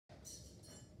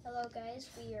Hello guys,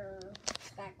 we are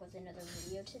back with another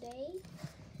video today.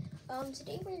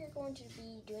 Today we're going to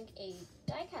be doing a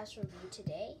diecast review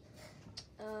today.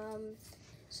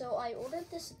 So I ordered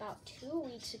this about 2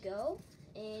 weeks ago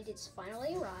and it's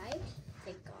finally arrived,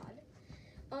 thank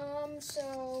God.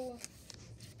 So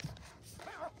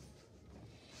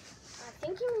I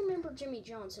think you remember Jimmie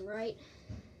Johnson, right?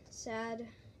 Sad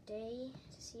day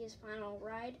to see his final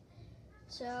ride.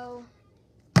 So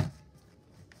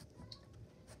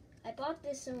I bought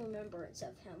this in remembrance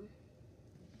of him.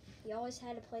 He always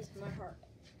had a place in my heart.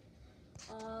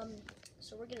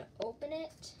 So we're gonna open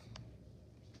it,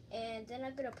 and then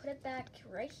I'm gonna put it back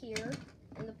right here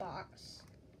in the box,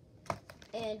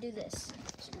 and do this.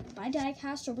 So by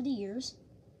die-cast over the years,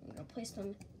 I'm gonna place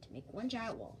them to make one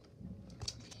giant wall.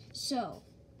 So,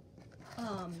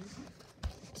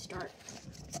 start.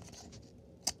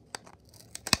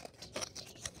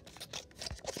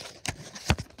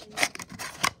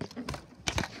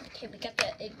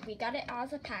 Okay, we got it out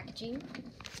of the packaging.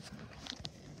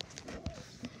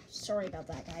 Sorry about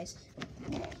that, guys.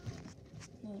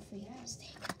 No free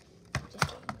mistake.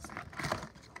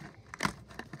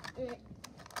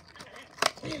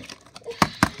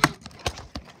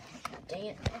 Dang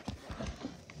it.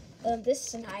 This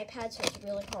is an iPad, so it's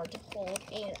really hard to hold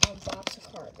and unbox a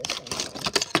card at the same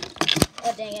time.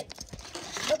 Oh, dang it.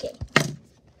 Okay.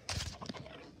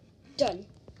 Done.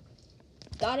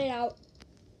 Got it out.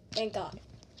 Thank God.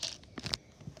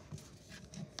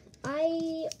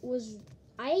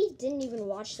 I didn't even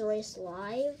watch the race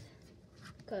live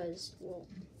because, well,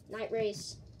 night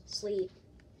race, sleep,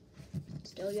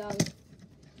 still young.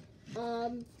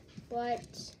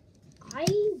 But I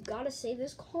gotta say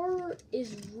this car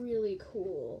is really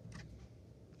cool.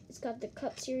 It's got the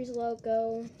Cup Series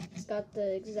logo. It's got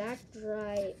the exact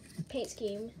right paint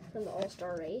scheme from the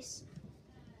All-Star race.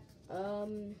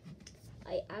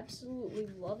 I absolutely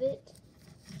love it.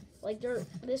 Like,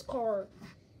 this car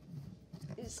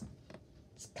is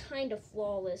kind of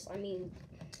flawless. I mean,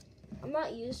 I'm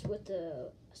not used with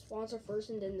the sponsor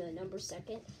first and then the number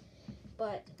second,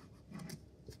 but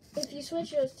if you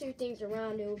switch those two things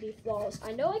around, it would be flawless.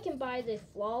 I know I can buy the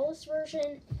flawless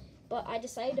version, but I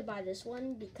decided to buy this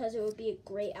one because it would be a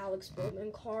great Alex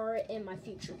Bowman car in my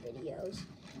future videos,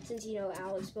 since, you know,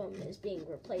 Alex Bowman is being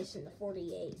replaced in the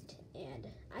 48, and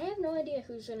I have no idea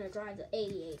who's going to drive the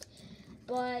 88,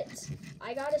 but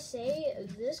I gotta say,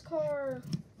 this car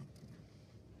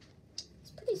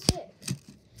is pretty sick.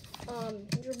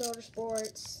 100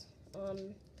 Motorsports,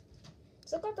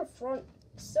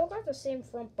 still got the same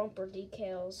front bumper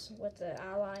decals with the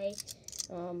Ally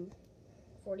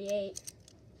 48.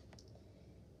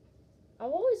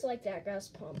 I've always liked that gas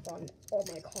pump on all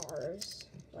my cars,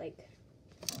 like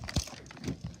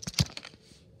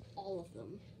all of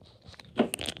them.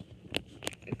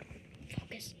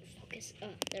 Focus,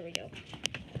 there we go.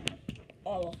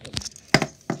 All of them.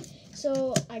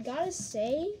 So I gotta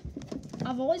say,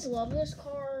 I've always loved this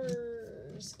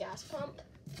car's gas pump.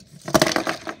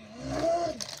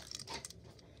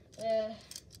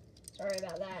 Sorry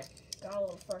about that. Got a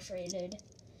little frustrated.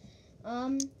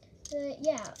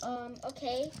 Yeah,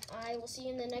 okay. I will see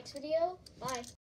you in the next video. Bye.